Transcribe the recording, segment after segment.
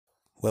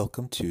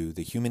Welcome to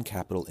the Human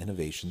Capital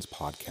Innovations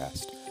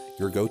Podcast,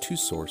 your go-to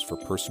source for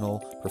personal,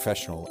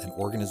 professional, and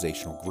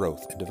organizational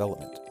growth and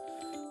development.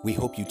 We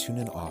hope you tune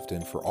in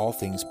often for all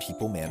things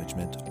people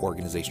management,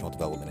 organizational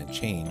development and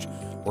change,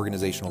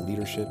 organizational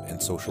leadership,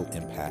 and social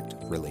impact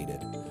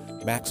related.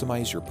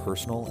 Maximize your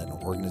personal and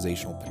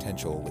organizational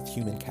potential with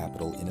Human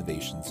Capital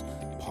Innovations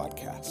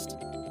Podcast.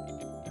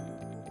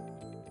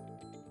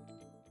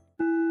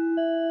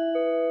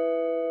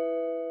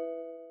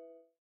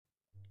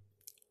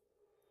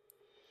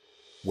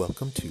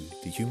 Welcome to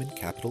the Human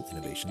Capital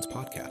Innovations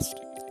Podcast.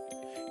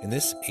 In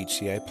this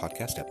HCI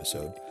podcast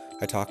episode,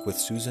 I talk with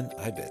Susan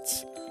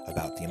Ibitz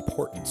about the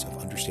importance of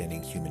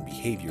understanding human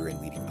behavior and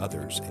leading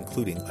others,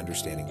 including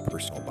understanding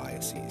personal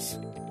biases.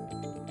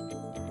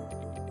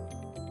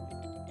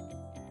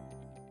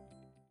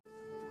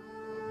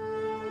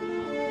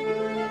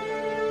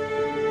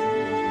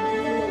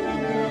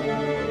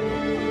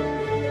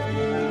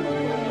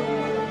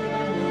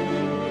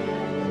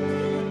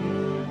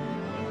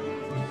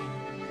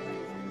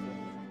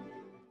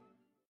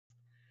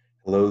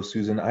 Hello,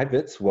 Susan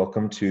Ibitz.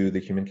 Welcome to the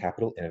Human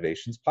Capital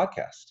Innovations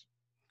Podcast.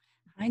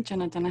 Hi,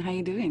 Jonathan. How are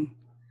you doing?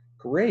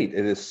 Great.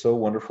 It is so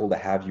wonderful to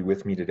have you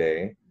with me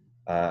today.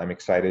 I'm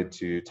excited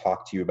to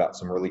talk to you about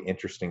some really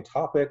interesting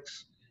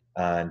topics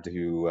and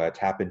to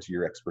tap into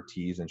your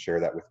expertise and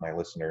share that with my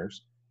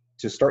listeners.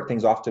 To start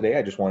things off today,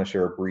 I just want to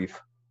share a brief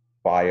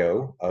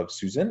bio of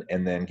Susan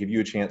and then give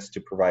you a chance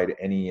to provide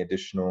any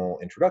additional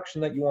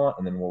introduction that you want,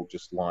 and then we'll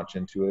just launch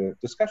into a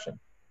discussion.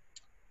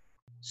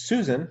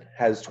 Susan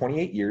has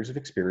 28 years of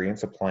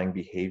experience applying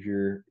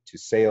behavior to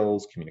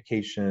sales,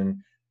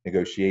 communication,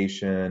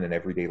 negotiation, and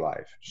everyday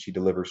life. She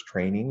delivers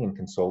training and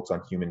consults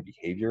on human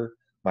behavior,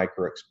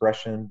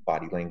 microexpression,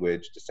 body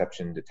language,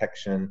 deception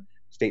detection,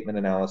 statement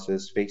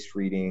analysis, face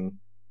reading,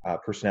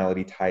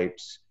 personality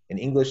types in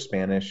English,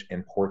 Spanish,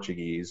 and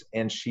Portuguese.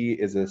 And she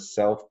is a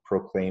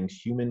self-proclaimed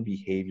human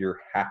behavior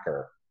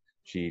hacker.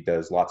 She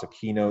does lots of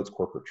keynotes,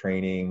 corporate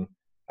training,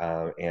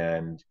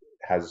 and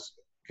has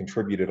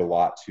contributed a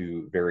lot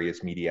to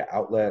various media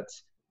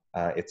outlets.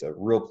 It's a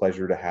real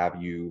pleasure to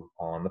have you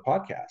on the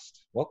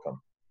podcast.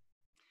 Welcome.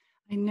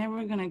 I'm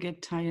never going to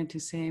get tired to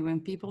say when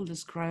people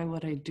describe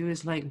what I do,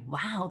 it's like,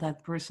 wow,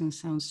 that person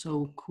sounds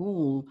so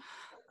cool.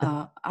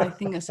 I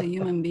think as a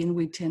human being,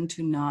 we tend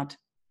to not,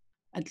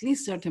 at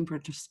least certain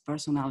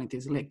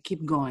personalities, like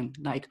keep going.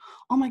 Like,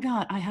 oh my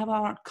God, I have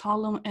our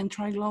column and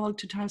try global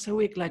 2 times a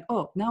week. Like,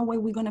 oh, now what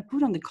are we going to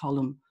put on the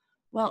column?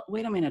 Well,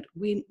 wait a minute,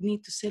 we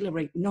need to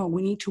celebrate. No,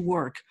 we need to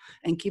work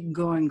and keep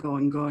going.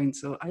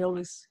 So I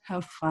always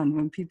have fun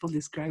when people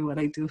describe what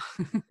I do.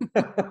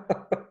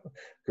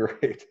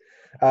 Great.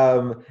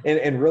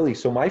 And really,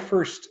 so my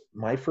first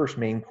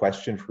main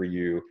question for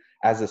you,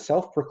 as a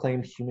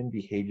self-proclaimed human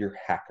behavior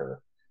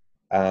hacker,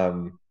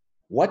 how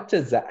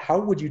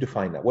would you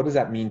define that? What does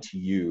that mean to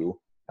you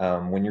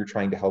when you're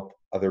trying to help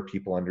other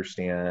people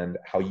understand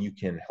how you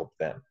can help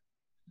them?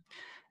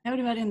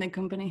 Everybody in the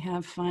company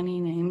have funny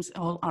names.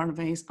 All are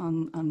based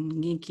on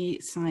geeky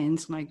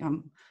science. Like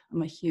I'm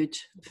a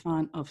huge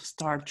fan of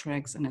Star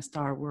Treks and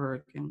Star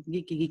Wars and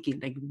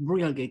geeky, like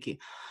real geeky,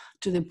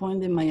 to the point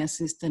that my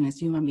assistant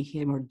is human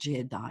behavior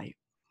Jedi.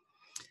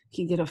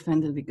 He get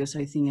offended because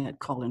I think I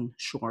call him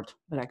short,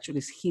 but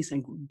actually he's a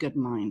good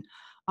mind.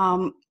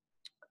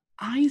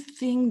 I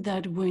think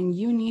that when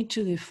you need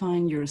to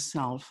define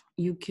yourself,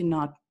 you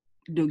cannot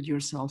look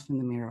yourself in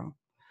the mirror.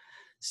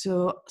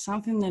 So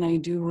something that I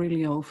do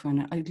really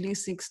often, at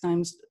least 6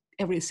 times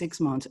every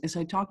 6 months, is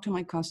I talk to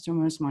my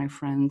customers, my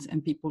friends,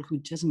 and people who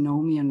just know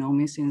me and know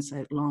me since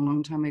a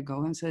long time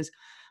ago, and says,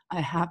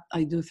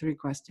 I do 3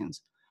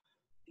 questions.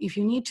 If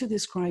you need to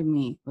describe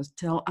me, or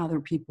tell other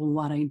people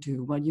what I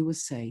do, what you would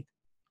say.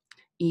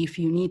 If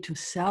you need to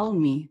sell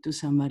me to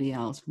somebody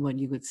else, what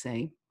you would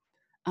say.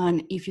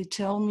 And if you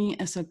tell me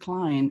as a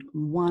client,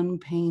 one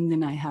pain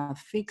that I have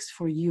fixed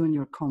for you and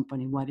your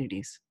company, what it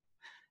is.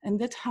 And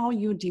that's how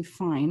you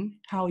define,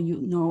 how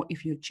you know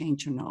if you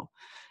change or no.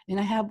 And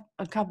I have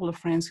a couple of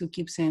friends who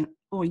keep saying,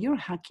 oh, you're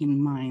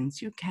hacking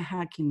minds.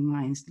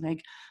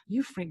 Like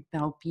you freaked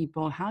out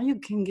people, how you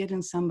can get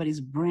in somebody's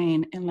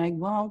brain. And like,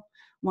 well,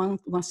 when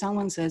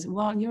someone says,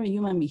 well, you're a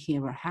human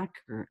behavior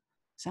hacker.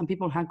 Some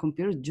people hack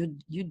computers,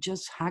 you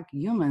just hack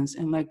humans.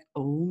 And like,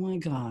 oh my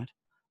God,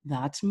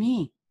 that's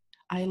me.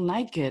 I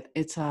like it.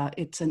 It's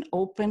an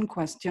open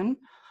question.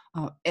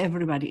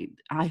 Everybody,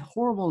 I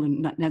horrible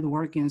in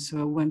networking.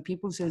 So when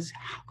people says,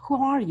 who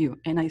are you?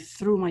 And I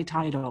threw my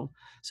title.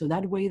 So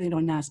that way they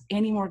don't ask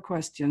any more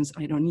questions.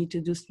 I don't need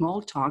to do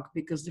small talk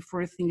because the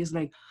first thing is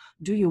like,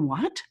 do you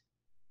what?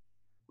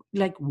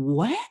 Like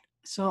what?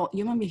 So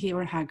human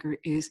behavior hacker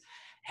is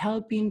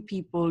helping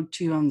people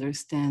to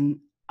understand,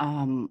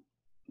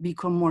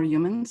 become more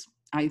humans.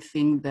 I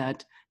think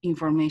that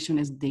information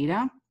is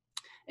data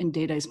and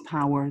data is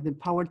power, the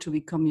power to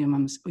become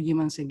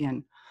humans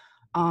again.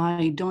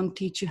 I don't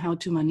teach you how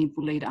to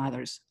manipulate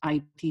others.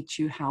 I teach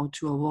you how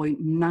to avoid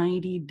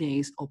 90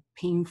 days of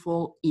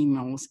painful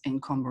emails and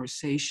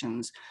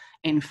conversations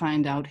and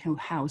find out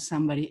how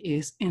somebody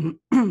is in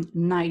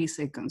 90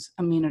 seconds,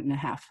 a minute and a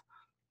half.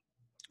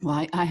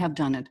 Well, I have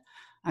done it.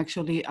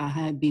 Actually, I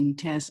have been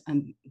tested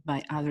and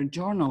by other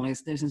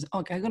journalists. They says,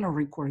 "Okay, I'm going to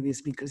record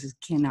this because it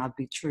cannot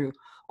be true,"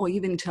 or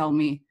even tell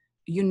me,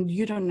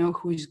 "You don't know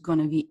who is going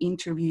to be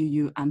interview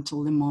you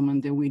until the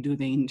moment that we do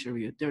the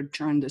interview. They're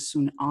turned as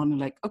soon on,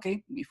 like,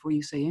 okay, before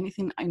you say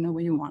anything, I know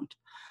what you want.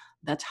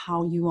 That's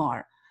how you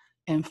are,"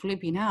 and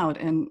flipping out.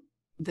 And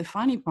the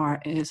funny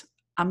part is,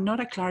 I'm not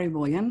a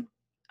clairvoyant.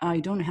 I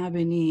don't have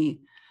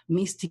any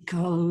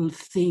mystical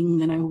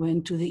thing and I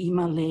went to the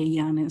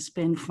Himalaya and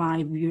spent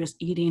 5 years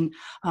eating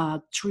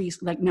trees.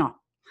 Like, no,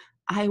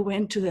 I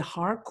went to the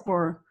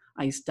hardcore.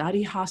 I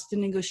studied hostage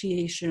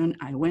negotiation.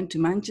 I went to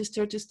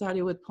Manchester to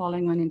study with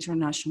Polygon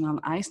International.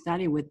 I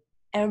studied with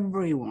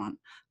everyone.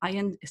 I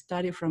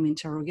study from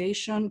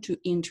interrogation to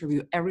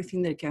interview,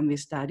 everything that can be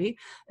studied.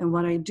 And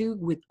what I do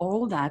with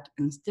all that,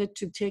 instead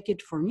to take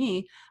it for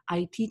me,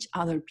 I teach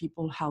other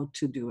people how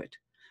to do it.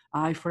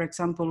 For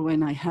example,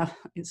 when I have,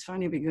 it's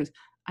funny because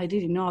I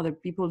didn't know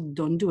that people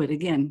don't do it.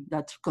 Again,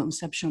 that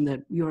conception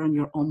that you're in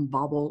your own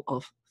bubble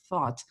of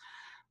thoughts.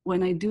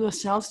 When I do a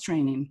sales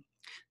training,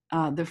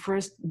 the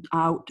first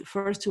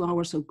 2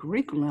 hours of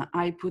curricula,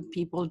 I put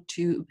people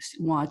to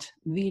watch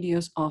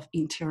videos of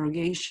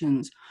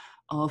interrogations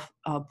of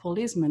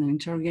policemen and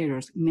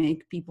interrogators,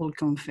 make people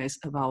confess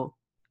about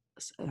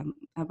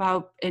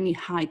any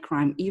high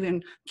crime,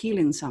 even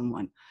killing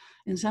someone.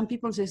 And some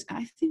people says,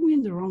 I think we're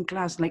in the wrong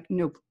class. Like,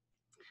 nope.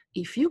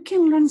 If you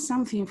can learn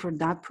something for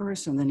that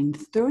person, then in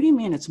 30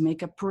 minutes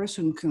make a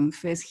person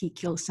confess he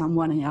killed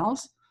someone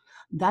else,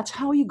 that's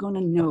how you're going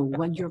to know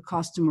what your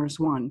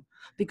customers want.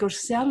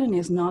 Because selling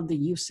is not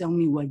that you sell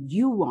me what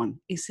you want,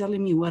 it's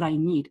selling me what I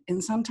need.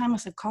 And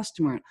sometimes as a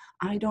customer,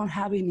 I don't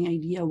have any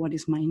idea what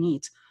is my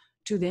needs.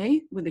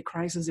 Today, with the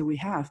crisis that we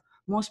have,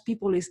 most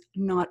people is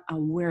not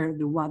aware of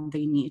what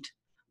they need.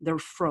 They're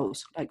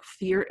froze, like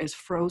fear is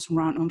froze,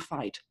 run and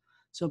fight.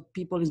 So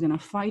people is going to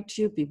fight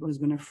you, people is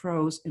going to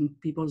froze, and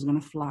people is going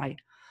to fly.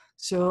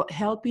 So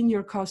helping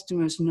your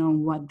customers know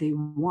what they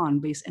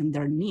want based on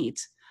their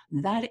needs,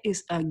 that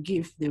is a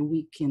gift that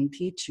we can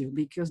teach you,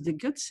 because the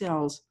good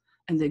sales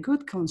and the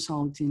good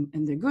consulting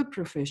and the good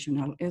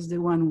professional is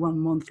the one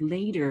month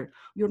later,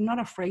 you're not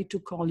afraid to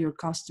call your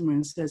customer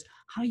and says,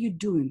 how you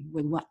doing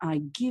with what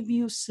I give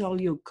you,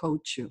 sell you,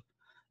 coach you.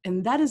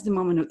 And that is the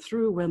moment of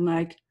truth when,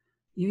 like,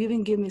 you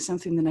even give me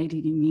something that I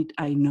didn't need,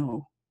 I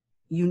know.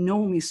 You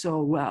know me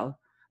so well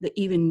that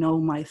even know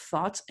my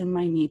thoughts and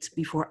my needs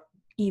before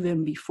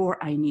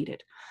I need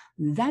it.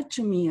 That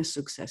to me is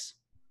success.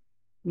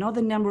 Not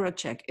the number of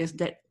check, is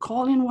that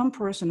calling one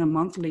person a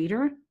month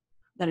later,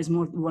 that is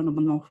one of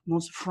the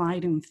most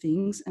frightening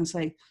things, and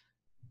say,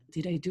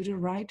 did I do it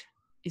right?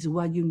 Is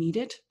what you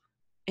needed?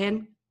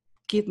 And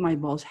keep my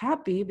boss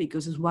happy,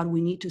 because it's what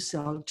we need to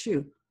sell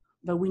too.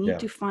 But we need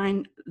to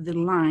find the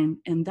line,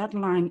 and that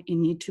line, it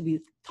need to be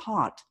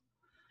taught,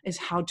 is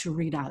how to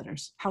read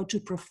others, how to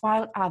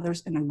profile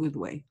others in a good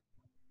way.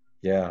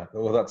 Yeah,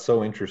 well, that's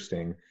so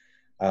interesting.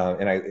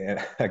 And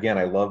again,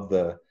 I love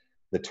the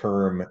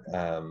term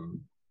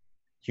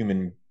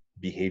human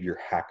behavior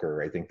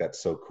hacker. I think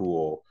that's so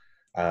cool.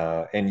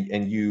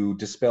 And you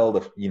dispel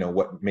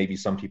what maybe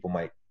some people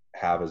might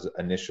have as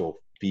initial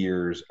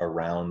fears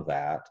around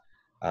that,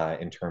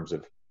 in terms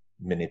of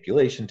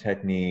manipulation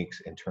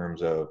techniques, in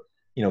terms of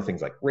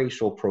things like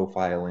racial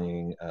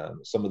profiling,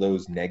 some of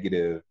those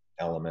negative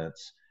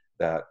elements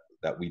that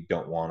we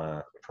don't want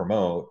to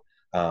promote.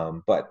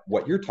 But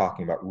what you're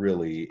talking about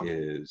really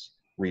is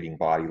reading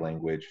body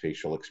language,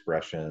 facial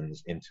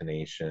expressions,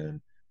 intonation,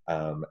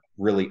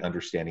 really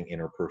understanding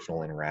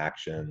interpersonal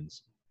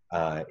interactions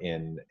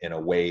in a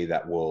way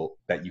that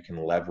you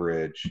can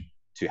leverage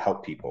to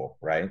help people,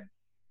 right?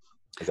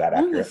 Is that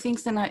One of the accurate?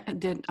 things that I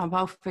did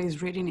about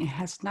face reading, it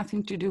has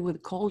nothing to do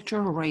with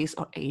culture, race,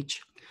 or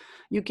age.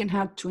 You can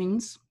have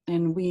twins,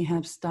 and we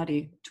have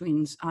studied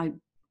twins.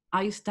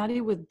 I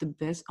study with the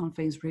best on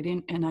face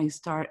reading, and I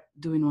start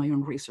doing my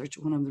own research.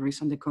 One of the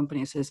reasons the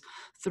company says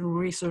through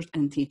research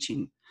and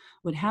teaching.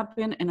 What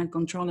happened in a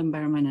controlled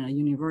environment in a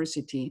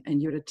university, and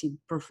you're a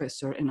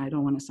professor, and I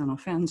don't want to sound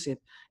offensive,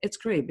 it's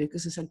great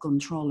because it's a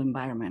controlled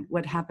environment.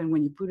 What happened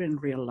when you put it in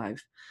real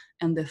life?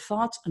 And the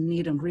thoughts and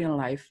need in real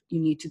life, you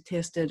need to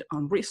test it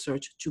on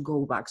research to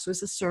go back. So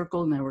it's a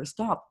circle, never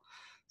stop.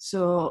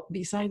 So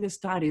beside the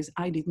studies,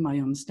 I did my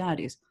own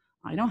studies.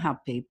 I don't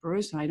have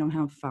papers, I don't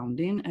have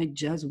funding. I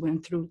just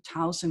went through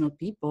thousands of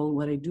people.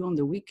 What I do on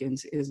the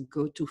weekends is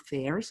go to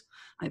fairs.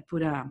 I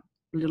put a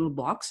little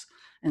box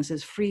and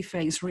says free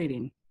face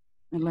reading.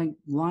 And like,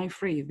 why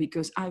free?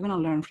 Because I'm gonna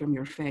learn from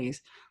your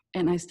face.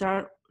 And I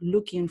start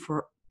looking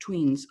for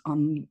twins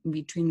on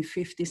between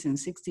 50s and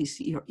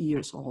 60s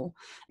years old.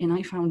 And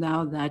I found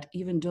out that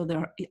even though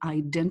they're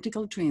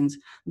identical twins,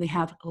 they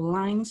have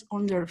lines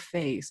on their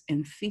face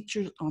and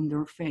features on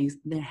their face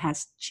that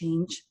has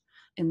changed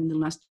in the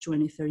last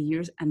 20, 30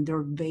 years, and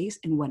they're based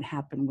in what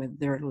happened with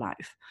their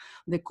life.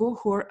 The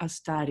cohort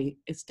study,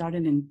 it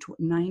started in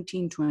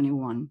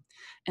 1921,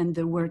 and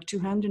there were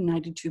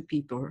 292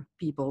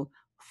 people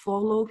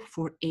followed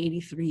for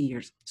 83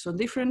 years. So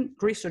different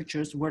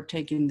researchers were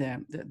taking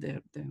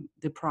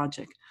the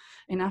project.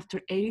 And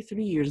after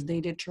 83 years, they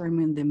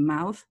determined the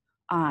mouth,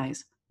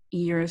 eyes,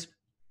 ears,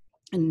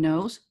 and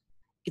nose.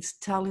 It's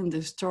telling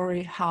the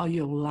story how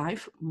your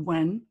life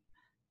went,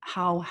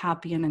 how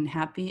happy and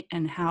unhappy,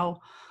 and how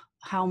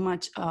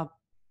much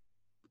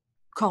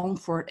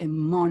comfort and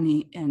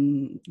money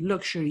and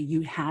luxury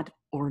you had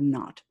or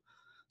not.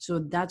 So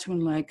that's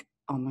when like,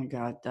 oh my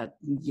God,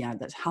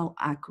 that's how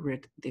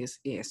accurate this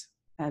is.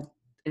 And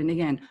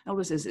again, I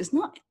always says it's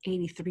not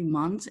 83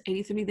 months,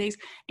 83 days,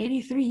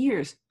 83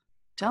 years.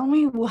 Tell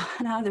me what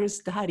other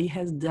study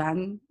has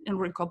done in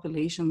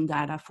recopilation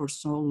data for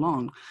so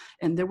long.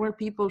 And there were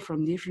people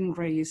from different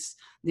race,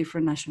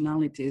 different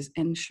nationalities,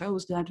 and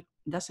shows that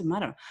doesn't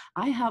matter.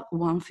 I have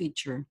one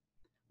feature,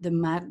 the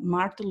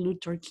Martin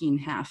Luther King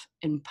half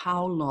and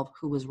Pavlov,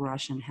 who was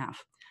Russian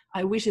half.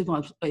 I wish it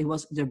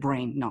was the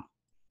brain. No,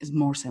 it's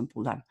more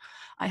simple than.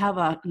 I have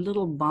a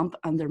little bump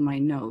under my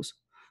nose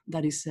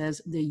that it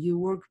says that you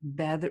work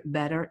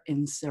better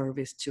in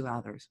service to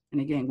others. And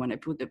again, when I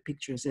put the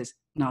picture, it says,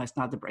 no, it's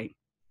not the brain.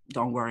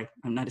 Don't worry,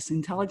 I'm not as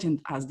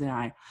intelligent as the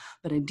eye.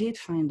 But I did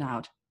find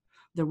out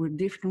there were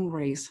different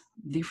race,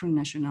 different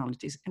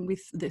nationalities, and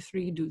with the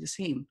three do the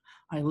same.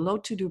 I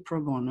love to do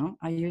pro bono.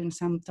 I even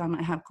sometimes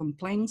I have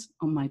complaints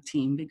on my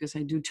team because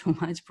I do too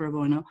much pro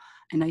bono,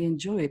 and I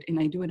enjoy it, and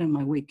I do it on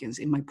my weekends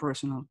in my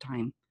personal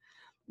time.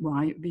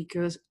 Why?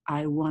 Because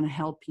I want to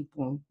help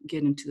people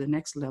get into the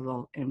next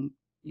level. And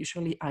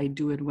usually I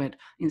do it with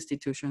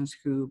institutions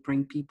who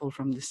bring people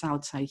from the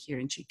South Side here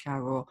in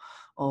Chicago,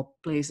 or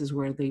places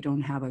where they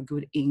don't have a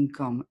good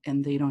income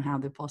and they don't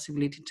have the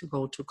possibility to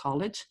go to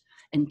college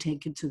and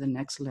take it to the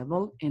next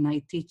level. And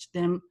I teach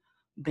them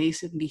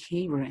basic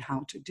behavior and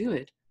how to do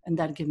it. And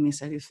that gives me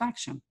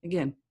satisfaction.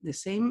 Again, the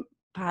same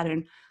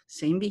pattern,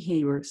 same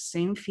behavior,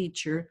 same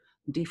feature,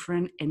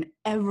 different in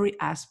every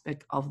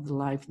aspect of the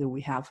life that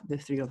we have, the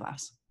three of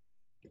us.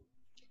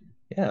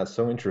 Yeah,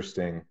 so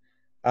interesting.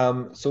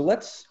 So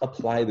let's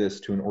apply this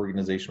to an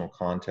organizational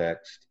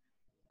context.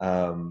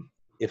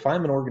 If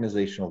I'm an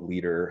organizational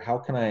leader, how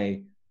can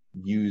I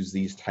use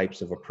these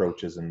types of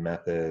approaches and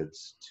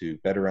methods to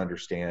better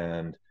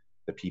understand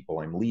the people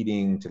I'm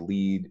leading, to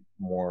lead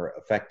more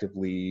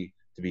effectively,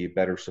 to be a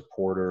better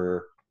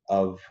supporter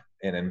of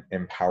and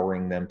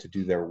empowering them to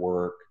do their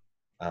work?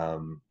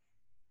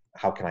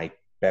 How can I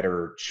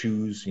better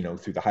choose,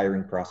 through the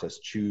hiring process,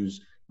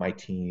 choose my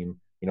team,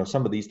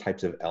 some of these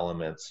types of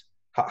elements?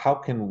 How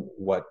can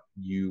what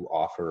you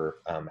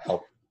offer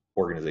help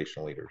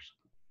organizational leaders?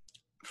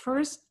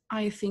 First,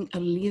 I think a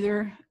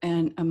leader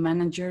and a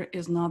manager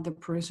is not the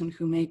person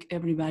who make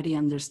everybody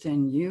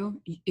understand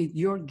you.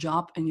 Your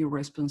job and your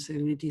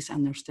responsibility is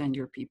understand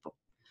your people.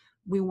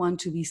 We want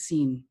to be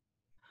seen.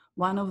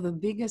 One of the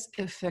biggest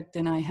effect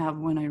that I have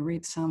when I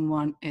read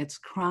someone, it's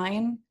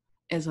crying,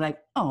 is like,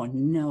 oh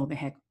no, the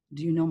heck,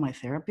 do you know my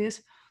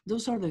therapist?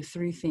 Those are the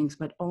three things,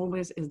 but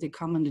always is the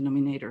common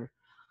denominator.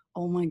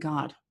 Oh my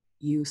God,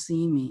 you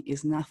see me,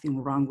 is nothing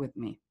wrong with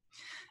me.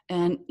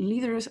 And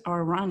leaders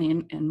are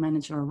running and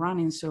managers are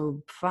running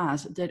so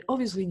fast that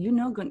obviously you're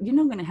not going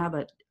to have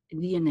a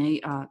DNA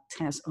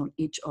test on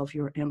each of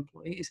your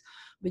employees,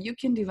 but you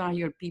can divide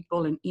your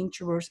people in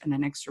introverts and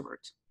an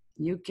extrovert.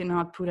 You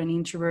cannot put an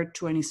introvert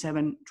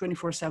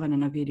 24/7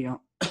 in a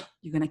video.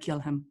 You're going to kill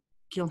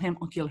him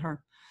or kill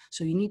her.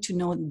 So you need to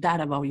know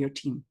that about your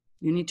team.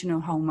 You need to know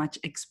how much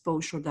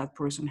exposure that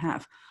person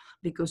have,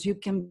 because you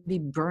can be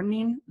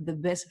burning the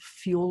best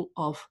fuel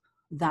of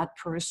that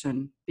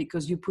person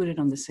because you put it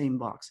on the same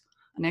box.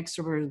 An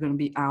extrovert is going to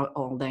be out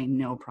all day,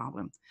 no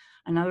problem.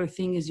 Another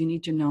thing is you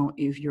need to know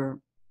if your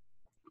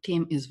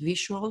team is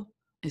visual,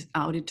 is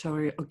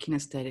auditory, or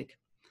kinesthetic.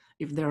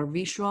 If they're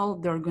visual,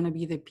 they're going to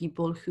be the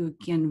people who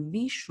can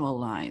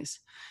visualize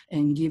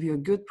and give you a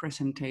good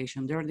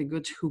presentation. They're the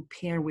goods who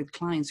pair with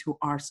clients who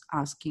are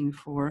asking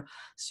for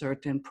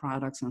certain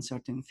products and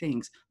certain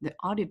things. The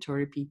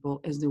auditory people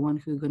is the one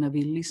who's going to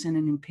be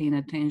listening and paying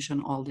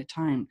attention all the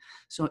time.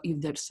 So if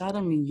there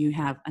suddenly you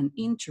have an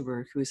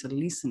introvert who is a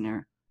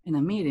listener in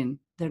a meeting,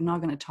 they're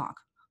not going to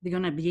talk. They're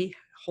going to be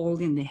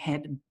holding the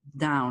head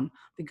down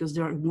because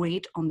their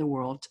weight on the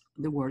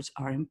words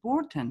are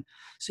important.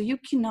 So you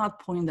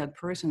cannot point that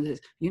person and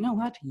say, you know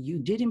what, you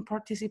didn't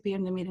participate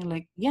in the meeting,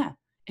 like, yeah.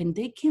 And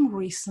they can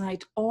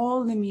recite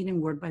all the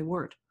meeting word by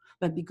word,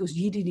 but because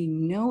you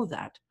didn't know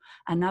that.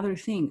 Another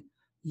thing,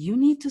 you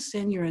need to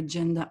send your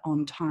agenda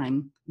on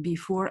time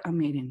before a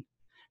meeting,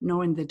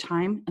 knowing the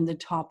time and the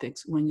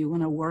topics when you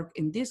want to work,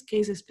 in this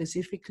case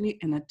specifically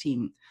in a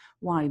team.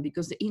 Why?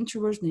 Because the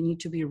introverts, they need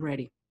to be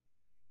ready,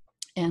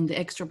 and the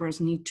extroverts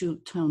need to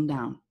tone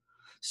down.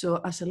 So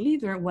as a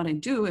leader, what I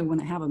do, and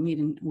when I have a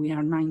meeting, we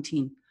are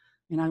 19,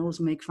 and I always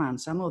make fun.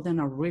 Some of them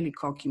are really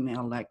cocky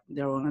male, like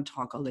they want to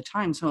talk all the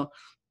time. So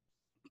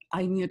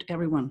I mute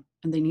everyone,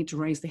 and they need to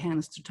raise their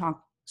hands to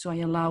talk. So I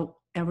allow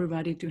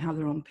everybody to have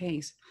their own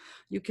pace.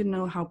 You can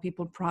know how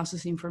people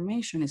process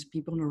information. Is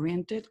people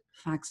oriented,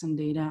 facts and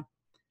data,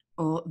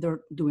 or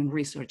they're doing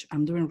research.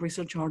 I'm doing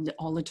research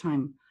all the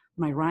time.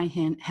 My right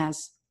hand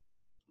has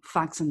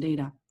facts and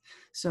data.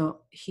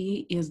 So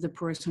he is the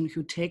person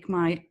who take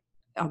my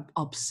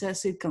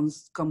obsessive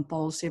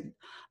compulsive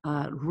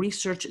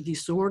research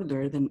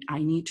disorder, then I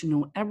need to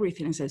know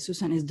everything, and says,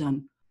 Susan, is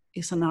done.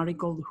 It's an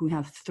article who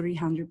have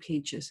 300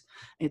 pages.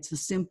 It's a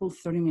simple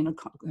 30-minute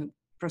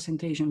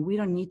presentation. We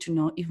don't need to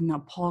know if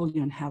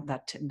Napoleon had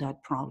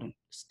that problem.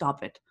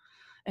 Stop it.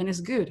 And it's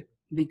good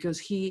because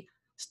he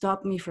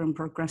stopped me from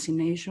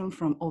procrastination,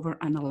 from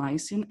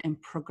overanalyzing,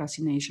 and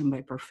procrastination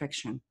by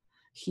perfection.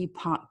 He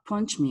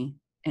punched me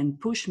and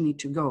pushed me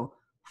to go.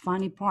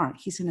 Funny part,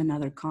 he's in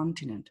another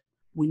continent.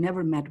 We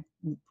never met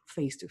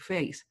face to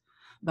face,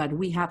 but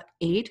we had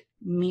 8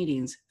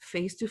 meetings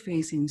face to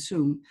face in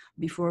Zoom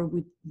before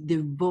they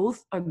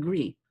both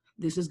agree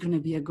this is going to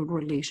be a good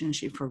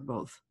relationship for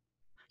both.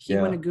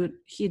 Yeah.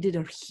 He did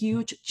a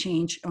huge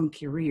change on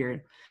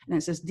career. And I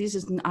says,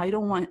 I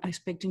don't want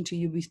expecting to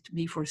you to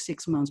be for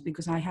 6 months,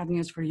 because I have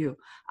news for you.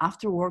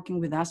 After working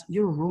with us,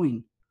 you're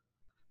ruined,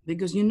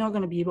 because you're not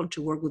going to be able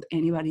to work with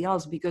anybody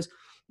else, because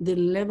the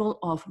level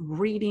of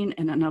reading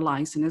and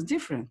analyzing is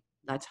different.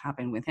 That's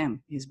happened with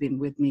him. He's been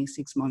with me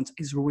 6 months,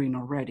 he's ruined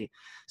already.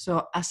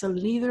 So as a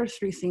leader,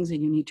 3 things that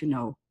you need to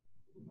know: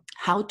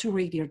 how to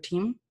read your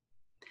team,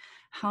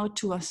 how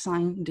to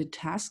assign the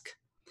task.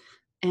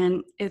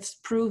 And it's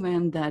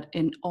proven that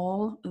in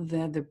all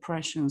the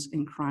depressions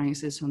and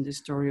crises on the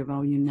story of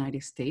our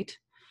United States,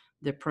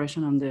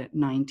 depression on the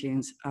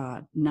 19th,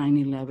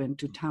 9/11,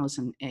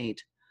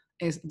 2008,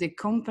 is the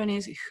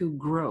companies who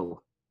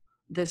grow.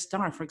 They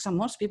start, for example,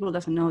 most people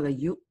doesn't know that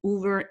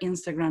Uber,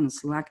 Instagram, and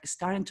Slack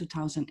started in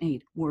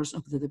 2008, worst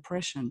of the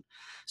depression.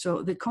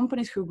 So the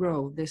companies who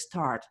grow, they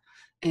start,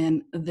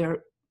 and they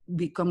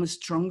become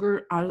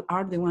stronger,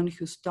 are the ones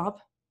who stop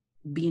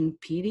being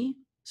pity,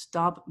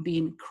 stop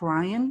being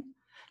crying,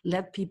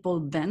 let people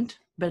vent,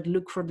 but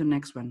look for the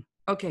next one.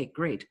 Okay,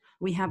 great.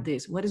 We have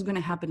this. What is going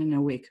to happen in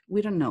a week?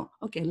 We don't know.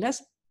 Okay,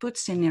 let's put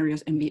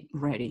scenarios and be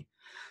ready.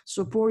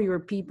 Support your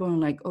people and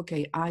like,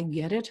 okay, I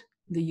get it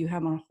that you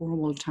have a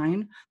horrible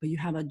time, but you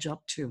have a job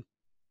too.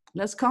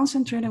 Let's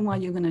concentrate on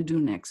what you're going to do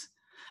next.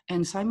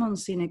 And Simon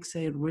Sinek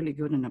said really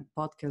good in a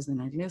podcast that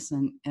I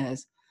listened,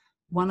 as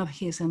one of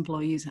his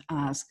employees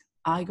asked,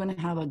 "Are you going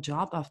to have a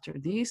job after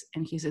this?"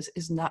 And he says,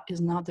 it's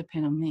not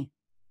depend on me.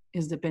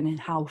 It's depending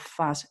how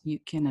fast you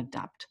can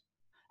adapt.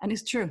 And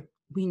it's true.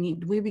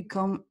 We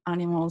become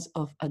animals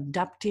of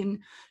adapting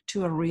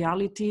to a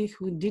reality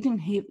who didn't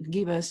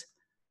give us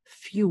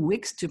few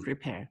weeks to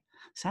prepare.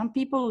 Some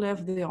people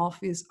left the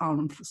office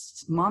on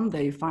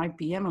Monday, 5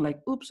 p.m. and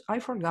like, oops, I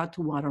forgot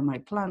to water my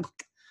plant.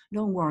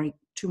 Don't worry,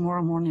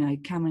 tomorrow morning I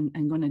come and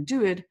I'm going to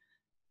do it.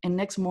 And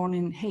next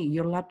morning, hey,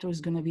 your laptop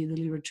is going to be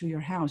delivered to your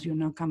house. You're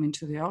not coming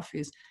to the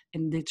office.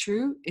 And the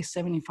truth is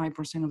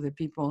 75% of the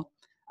people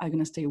are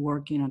going to stay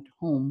working at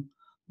home,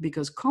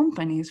 because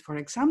companies, for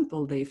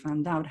example, they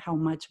found out how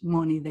much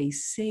money they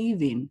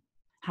saving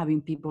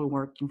having people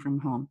working from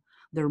home.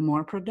 They're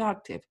more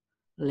productive,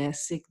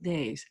 less sick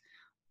days.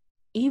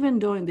 Even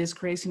though in this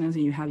craziness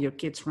you have your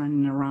kids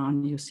running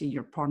around, you see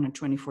your partner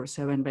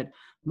 24/7, but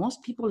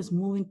most people is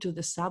moving to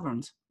the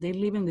suburbs. They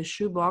live in the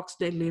shoebox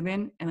they live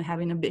in and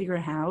having a bigger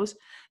house,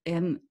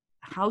 and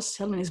house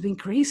selling has been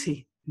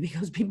crazy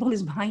because people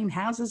is buying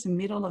houses in the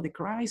middle of the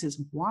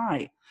crisis.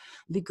 Why?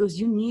 Because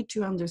you need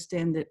to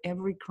understand that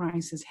every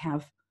crisis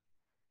have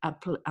a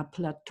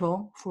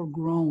plateau for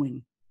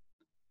growing.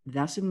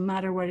 Doesn't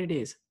matter what it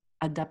is.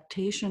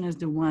 Adaptation is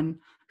the one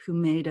who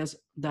made us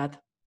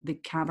that the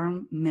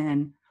cavern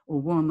man or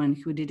woman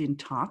who didn't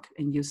talk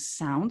and use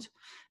sound,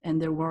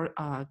 and they were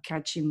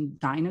catching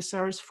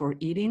dinosaurs for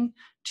eating,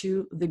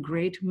 to the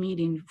great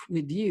meeting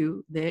with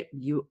you that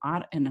you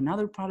are in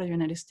another part of the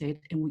United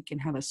States and we can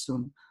have a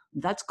Zoom.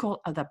 That's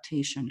called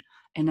adaptation.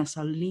 And as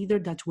a leader,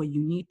 that's what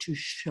you need to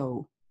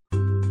show.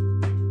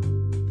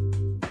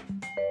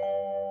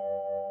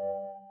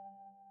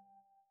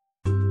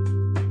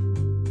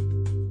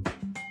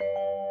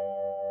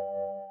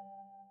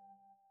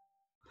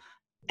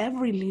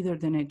 Every leader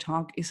that I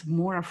talk is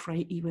more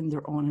afraid even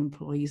their own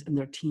employees and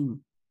their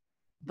team.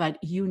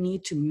 But you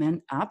need to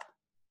man up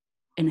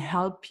and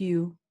help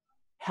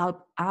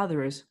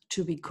others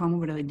to become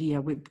with an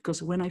idea.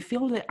 Because when I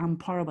feel that I'm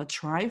part of a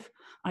tribe,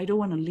 I don't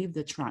want to leave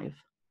the tribe.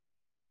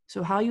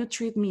 So how you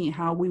treat me,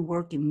 how we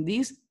work in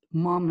this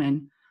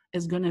moment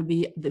is going to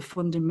be the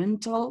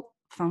fundamental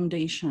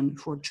foundation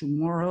for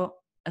tomorrow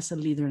as a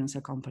leader and as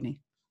a company.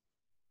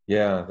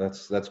 Yeah,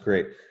 that's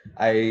great.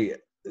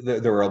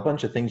 There were a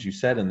bunch of things you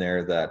said in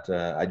there that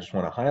I just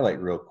want to highlight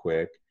real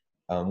quick.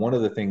 One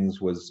of the things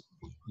was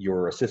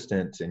your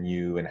assistant and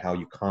you, and how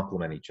you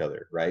complement each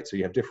other, right? So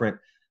you have different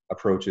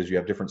approaches, you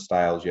have different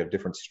styles, you have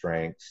different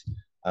strengths.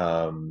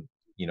 So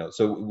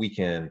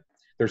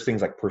there's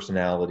things like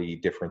personality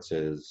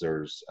differences.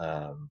 There's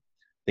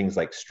things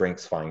like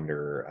Strengths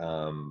Finder.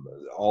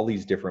 All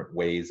these different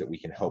ways that we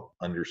can help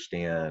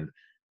understand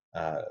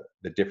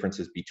the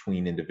differences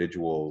between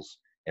individuals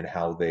and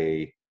how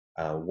they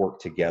work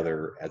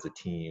together as a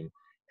team,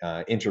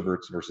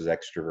 introverts versus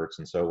extroverts,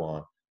 and so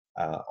on.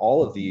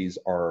 All of these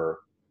are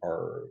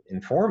are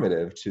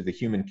informative to the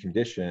human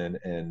condition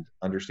and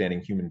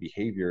understanding human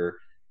behavior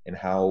and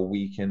how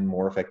we can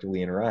more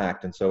effectively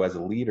interact. And so as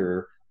a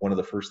leader, one of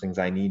the first things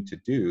I need to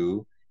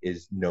do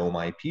is know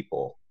my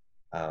people.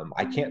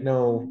 I can't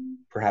know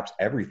perhaps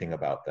everything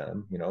about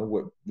them. You know,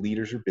 what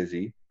leaders are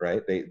busy,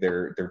 right?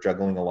 They're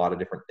juggling a lot of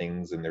different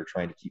things, and they're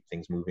trying to keep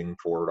things moving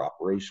forward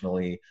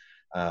operationally,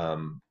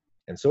 and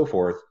so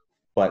forth.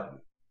 But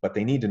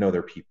they need to know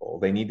their people.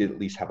 They need to at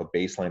least have a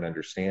baseline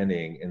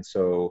understanding. And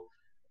so,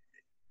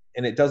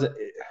 and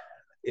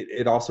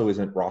it also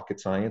isn't rocket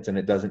science, and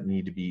it doesn't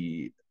need to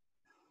be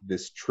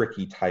this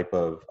tricky type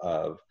of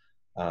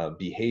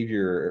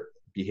behavioral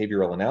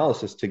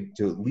analysis to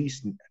at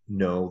least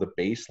know the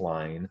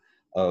baseline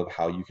of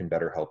how you can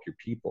better help your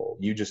people.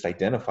 You just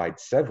identified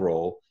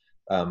several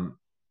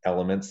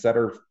elements that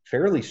are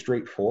fairly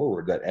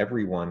straightforward that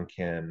everyone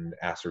can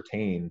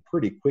ascertain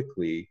pretty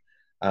quickly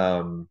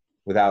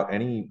without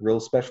any real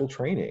special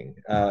training.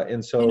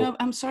 And so, You know,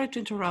 I'm sorry to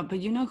interrupt, but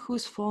you know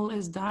whose fault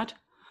is that?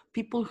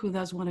 People who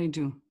does what I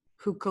do,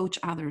 who coach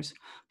others.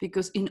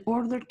 Because in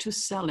order to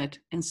sell it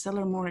and sell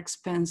it more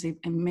expensive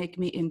and make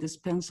me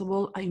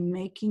indispensable, I'm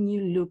making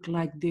you look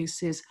like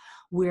this is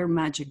weird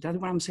magic. That's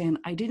what I'm saying.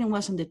 I didn't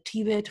was in the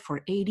Tibet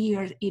for 80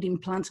 years eating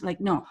plants. Like,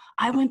 no,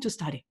 I went to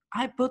study.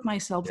 I put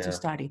myself to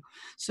study.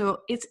 So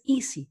it's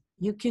easy.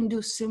 You can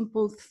do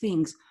simple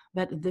things.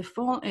 But the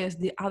fault is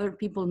the other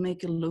people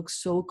make it look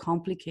so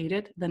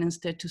complicated that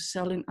instead to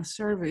selling a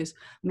service,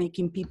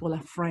 making people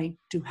afraid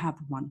to have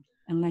one.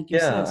 And like you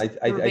yeah, said,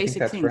 I think basic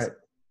that's things. right.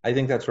 I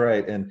think that's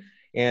right.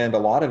 And a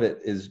lot of it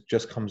is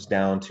just comes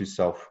down to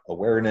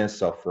self-awareness,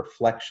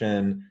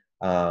 self-reflection,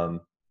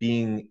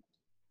 being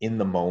in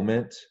the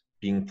moment,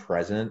 being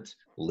present,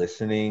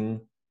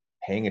 listening,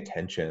 paying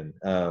attention.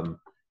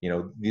 You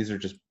know, these are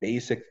just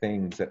basic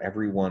things that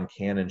everyone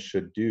can and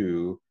should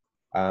do.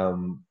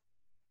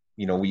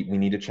 You know, we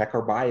need to check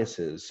our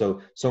biases.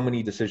 So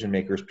many decision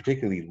makers,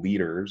 particularly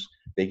leaders,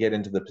 they get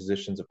into the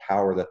positions of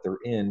power that they're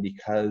in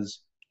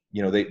because,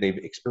 you know, they've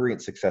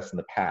experienced success in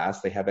the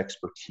past. They have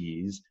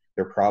expertise.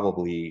 They're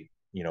probably,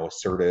 you know,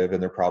 assertive,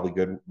 and they're probably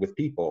good with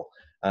people.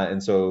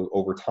 And so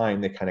over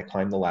time, they kind of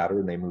climb the ladder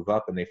and they move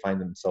up, and they find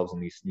themselves in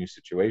these new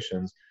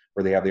situations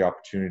where they have the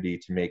opportunity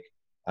to make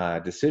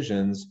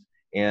decisions.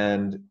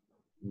 And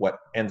what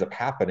ends up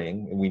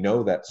happening, and we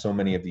know that so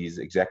many of these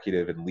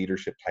executive and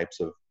leadership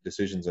types of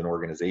decisions in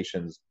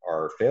organizations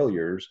are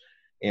failures,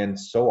 and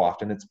so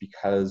often it's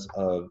because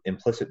of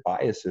implicit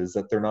biases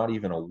that they're not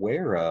even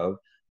aware of,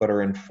 but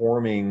are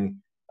informing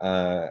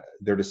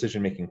their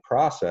decision-making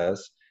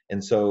process.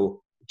 And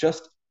so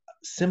just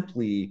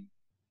simply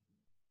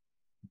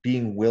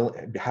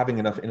having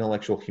enough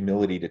intellectual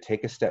humility to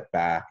take a step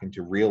back and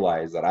to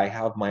realize that I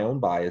have my own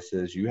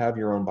biases, you have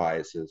your own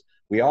biases,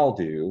 we all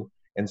do.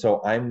 And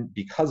so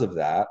because of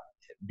that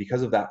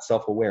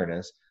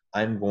self-awareness,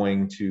 I'm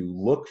going to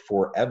look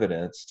for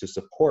evidence to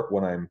support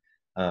what I'm,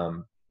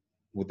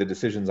 with the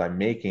decisions I'm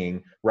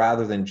making,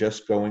 rather than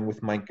just going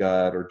with my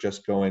gut, or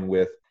just going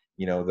with,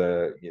 you know,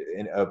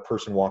 a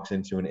person walks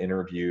into an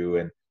interview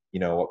and, you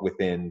know,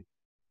 within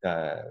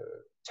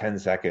 10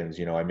 seconds,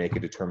 you know, I make a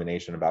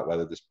determination about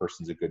whether this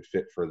person's a good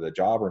fit for the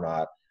job or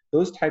not.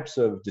 Those types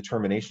of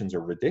determinations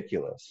are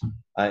ridiculous.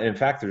 And in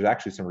fact, there's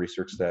actually some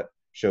research that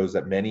shows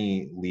that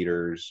many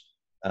leaders,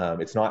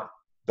 it's not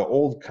the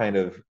old kind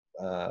of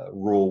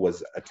rule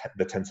was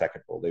the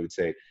 10-second rule. They would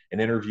say an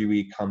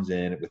interviewee comes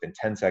in within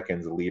 10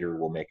 seconds, a leader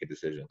will make a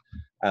decision.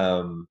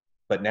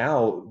 But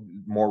now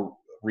more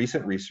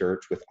recent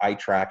research with eye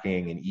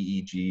tracking and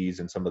EEGs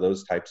and some of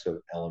those types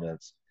of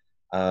elements,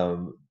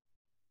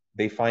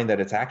 they find that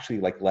it's actually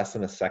like less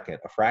than a second,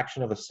 a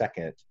fraction of a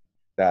second,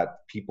 that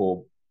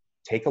people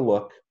take a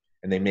look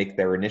and they make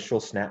their initial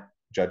snap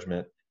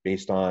judgment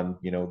based on,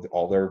 you know,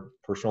 all their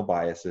personal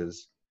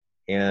biases,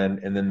 and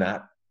then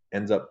that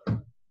ends up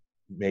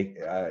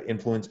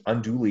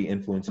unduly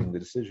influencing the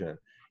decision,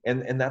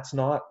 and that's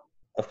not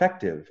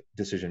effective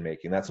decision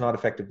making. That's not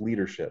effective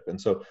leadership.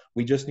 And so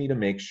we just need to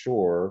make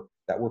sure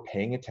that we're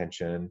paying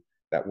attention,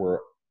 that we're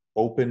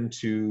open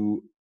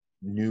to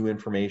new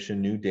information,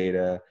 new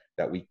data,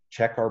 that we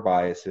check our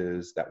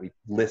biases, that we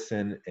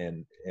listen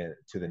and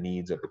to the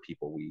needs of the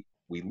people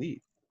we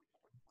lead.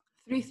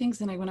 Three things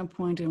that I want to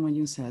point in what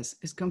you says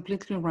is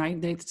completely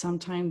right.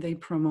 Sometimes they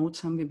promote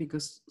somebody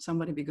because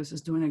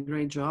is doing a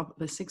great job,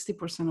 but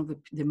 60% of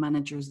the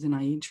managers that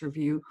I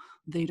interview,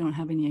 they don't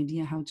have any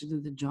idea how to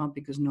do the job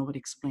because nobody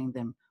explained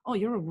them. Oh,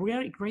 you're a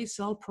really great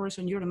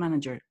salesperson. You're a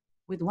manager.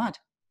 With what?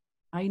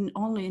 I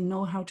only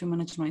know how to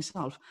manage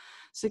myself.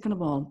 Second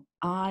of all,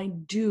 I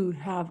do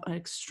have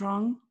a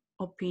strong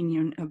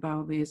opinion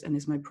about this, and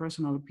it's my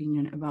personal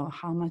opinion about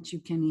how much you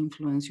can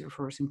influence your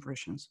first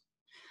impressions.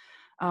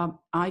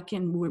 I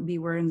can be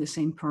wearing the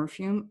same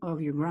perfume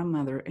of your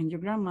grandmother, and your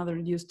grandmother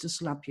used to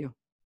slap you.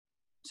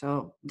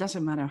 So it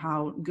doesn't matter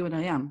how good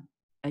I am.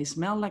 I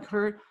smell like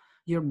her.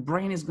 your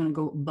brain is going to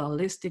go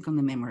ballistic on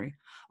the memory.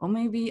 Or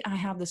maybe I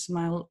have the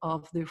smile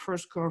of the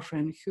first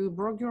girlfriend who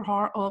broke your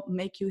heart or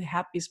make you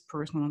happiest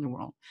person in the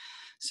world.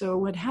 So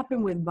what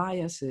happened with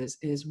biases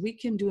is we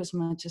can do as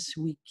much as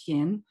we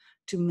can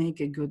to make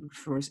a good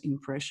first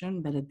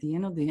impression, but at the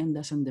end of the end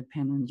doesn't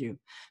depend on you.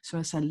 So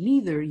as a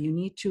leader, you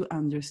need to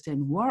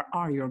understand where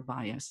are your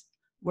bias,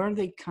 where are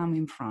they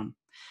coming from?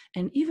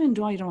 And even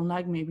though I don't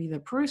like maybe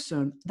the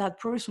person, that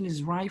person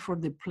is right for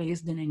the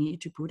place that I need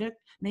to put it.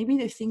 Maybe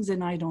the things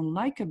that I don't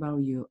like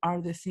about you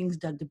are the things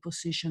that the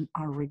position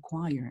are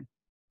required.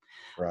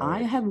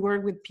 I Right. have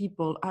worked with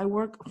people. I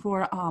work for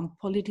a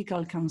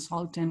political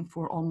consultant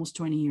for almost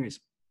 20 years.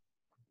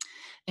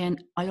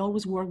 And I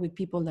always work with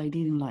people that I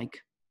didn't like.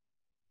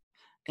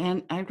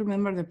 And I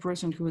remember the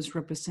person who was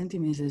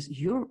representing me says,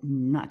 "You're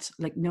nuts."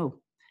 Like, no,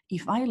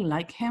 if I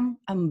like him,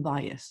 I'm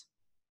biased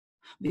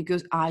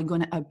because I'm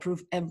going to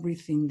approve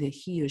everything that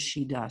he or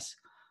she does.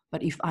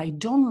 But if I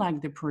don't like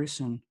the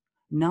person,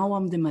 now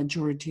I'm the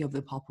majority of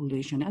the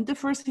population. And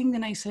the first thing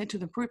that I said to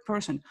the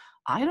person,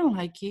 I don't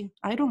like you.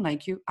 I don't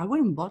like you. I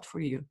wouldn't vote for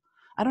you.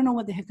 I don't know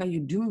what the heck are you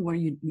doing where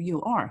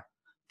you are.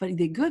 But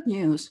the good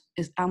news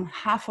is I'm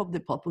half of the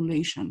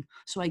population.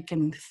 So I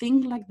can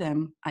think like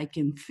them. I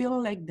can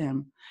feel like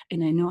them.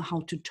 And I know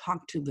how to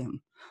talk to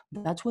them.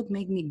 That's what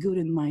made me good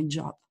in my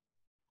job.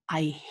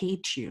 I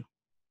hate you.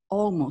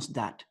 Almost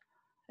that.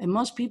 And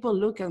most people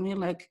look at me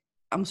like,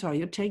 I'm sorry,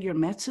 you take your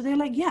meds today?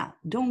 Like, yeah,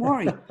 don't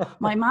worry.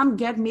 My mom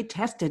get me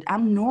tested.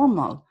 I'm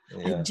normal.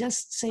 I Yeah.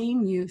 just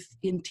saying you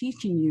and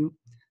teaching you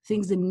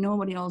things that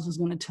nobody else is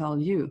going to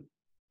tell you.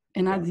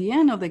 And Yeah. at the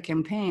end of the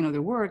campaign or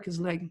the work is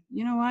like,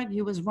 you know what?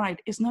 You was right.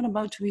 It's not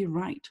about to be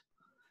right.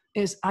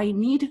 Is I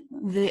need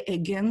the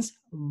against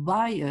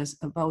bias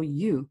about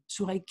you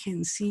so I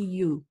can see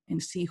you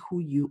and see who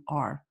you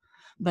are.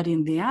 But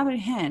in the other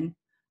hand,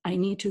 I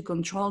need to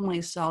control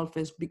myself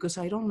as because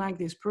I don't like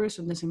this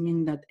person doesn't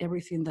mean that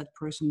everything that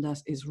person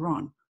does is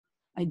wrong.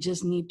 I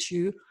just need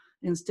to,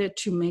 instead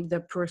to make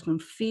that person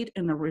fit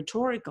in a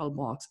rhetorical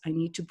box, I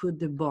need to put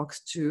the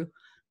box to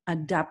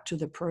adapt to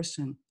the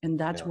person. And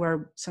that's Yeah.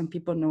 where some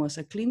people know as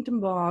a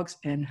Clinton box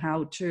and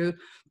how to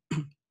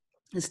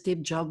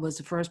Steve Jobs was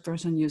the first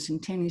person using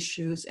tennis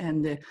shoes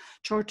and the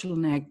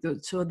turtleneck,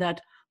 so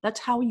that's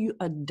how you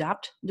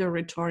adapt the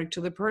rhetoric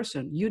to the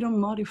person. You don't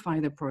modify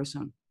the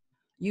person.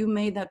 You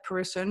made that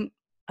person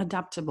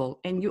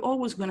adaptable, and you're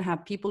always going to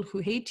have people who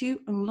hate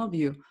you and love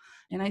you.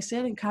 And I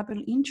said in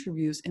couple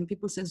interviews, and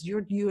people says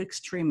you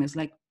extremist.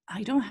 Like,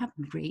 I don't have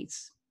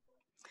grades.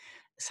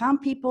 Some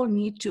people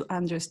need to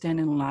understand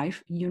in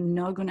life you're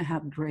not going to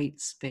have great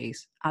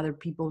space. Other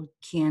people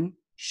can,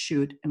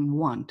 should, and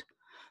want.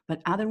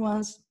 But other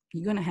ones,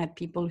 you're going to have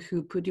people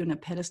who put you on a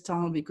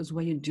pedestal because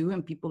what you do,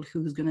 and people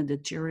who's going to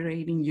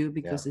deteriorate in you Yeah.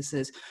 because it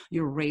says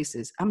you're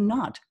racist. I'm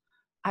not.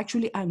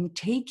 Actually, I'm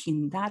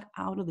taking that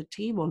out of the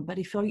table. But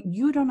if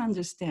you don't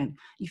understand,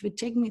 if it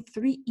take me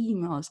 3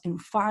 emails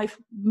and 5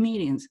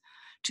 meetings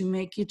to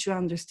make you to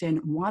understand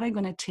what I'm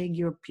going to take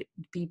your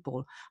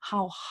people,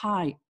 how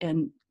high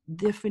and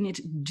definite,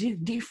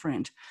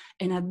 different,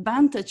 an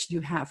advantage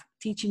you have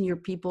teaching your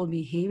people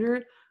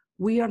behavior,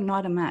 we are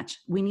not a match.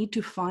 We need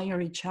to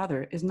fire each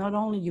other. It's not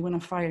only you want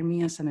to fire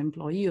me as an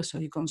employee or so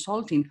you're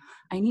consulting,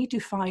 I need to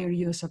fire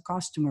you as a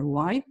customer.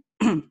 Why?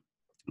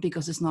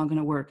 Because it's not going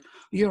to work.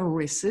 Your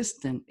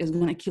resistant is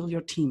going to kill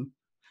your team,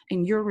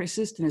 and your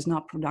resistant is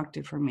not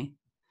productive for me.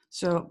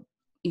 So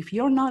if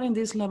you're not in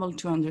this level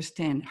to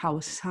understand how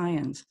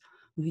science,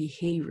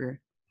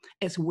 behavior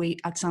is way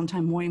at some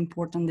time more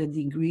important than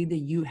the degree that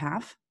you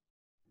have,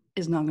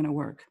 it's not going to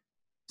work.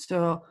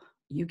 So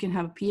you can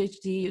have a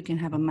PhD, you can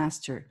have a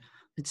master,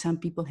 but some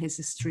people has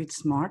a street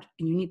smart,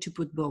 and you need to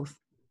put both.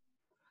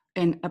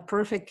 And a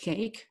perfect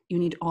cake, you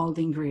need all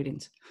the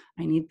ingredients.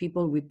 I need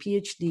people with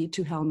PhD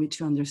to help me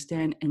to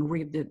understand and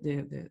read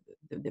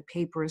the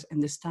papers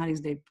and the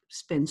studies they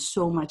spend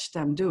so much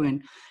time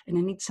doing. And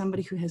I need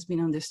somebody who has been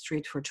on the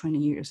street for 20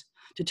 years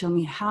to tell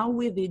me how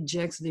with the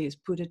jacks they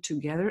put it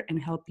together and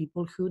help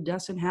people who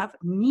doesn't have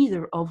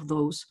neither of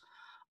those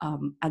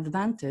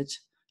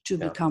advantage to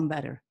Yeah. become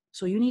better.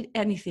 So you need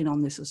anything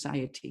on the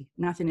society.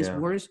 Nothing is Yeah.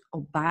 worse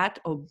or bad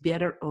or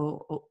better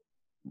or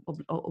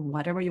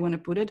whatever you want to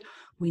put it.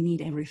 We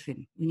need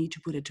everything. We need to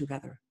put it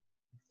together.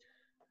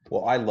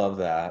 Well, I love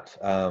that.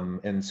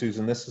 And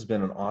Susan, this has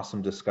been an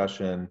awesome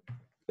discussion.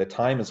 The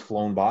time has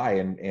flown by,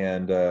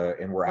 and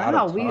we're out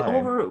Wow, of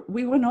time.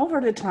 we went over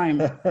the time.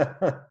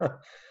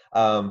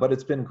 But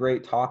it's been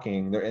great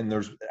talking. And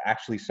there's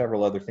actually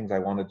several other things I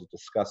wanted to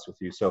discuss with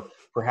you. So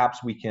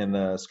perhaps we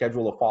can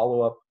schedule a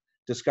follow-up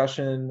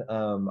discussion.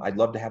 I'd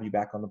love to have you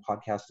back on the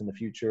podcast in the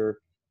future.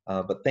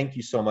 But thank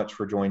you so much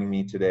for joining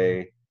me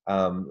today.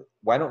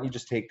 Why don't you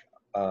just take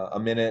a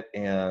minute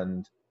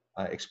and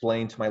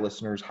explain to my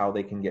listeners how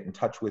they can get in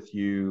touch with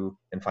you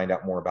and find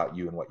out more about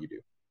you and what you do.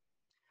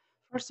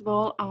 First of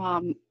all,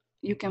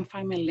 you can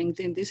find me on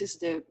LinkedIn. This is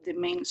the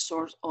main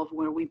source of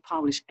where we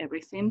publish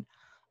everything.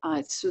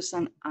 It's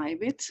Susan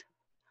Ibitz.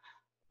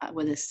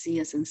 with a C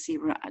as in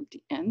zebra at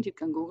the end. You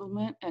can Google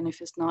me. And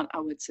if it's not, I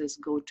would say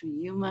go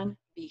to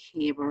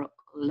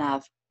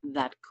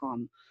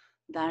humanbehaviorlab.com.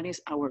 That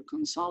is our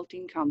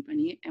consulting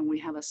company. And we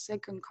have a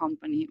second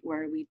company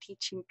where we're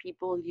teaching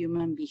people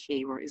human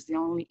behavior. It's the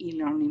only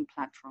e-learning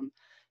platform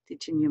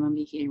teaching human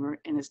behavior.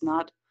 And it's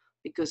not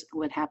because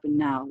what happened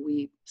now.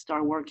 We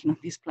started working on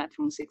this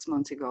platform 6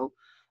 months ago,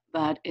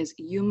 but it's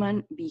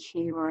Human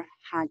Behavior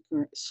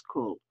Hacker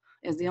School.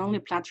 It's the only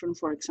platform,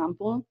 for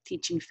example,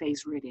 teaching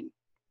face reading.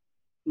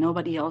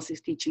 Nobody else is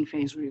teaching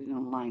face reading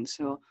online.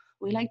 So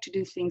we like to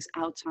do things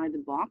outside the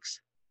box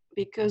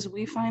because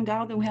we find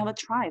out that we have a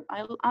tribe.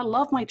 I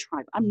love my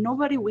tribe. I'm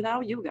nobody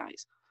without you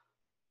guys.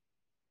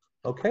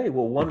 Okay,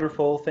 well,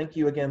 wonderful. Thank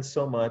you again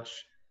so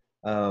much.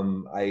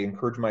 I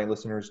encourage my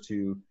listeners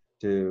to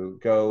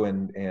go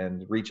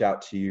and reach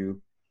out to you.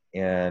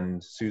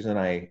 And Susan,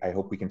 I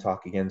hope we can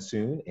talk again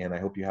soon, and I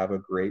hope you have a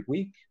great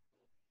week.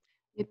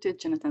 You too,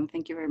 Jonathan.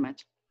 Thank you very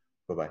much.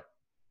 Bye-bye.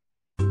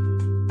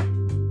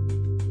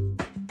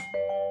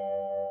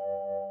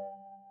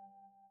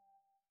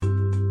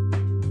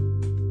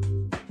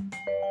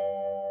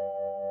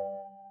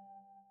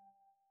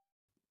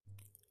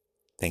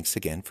 Thanks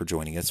again for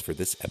joining us for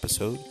this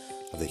episode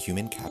of the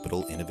Human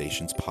Capital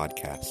Innovations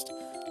Podcast.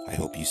 I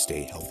hope you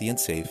stay healthy and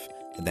safe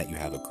and that you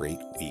have a great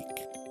week.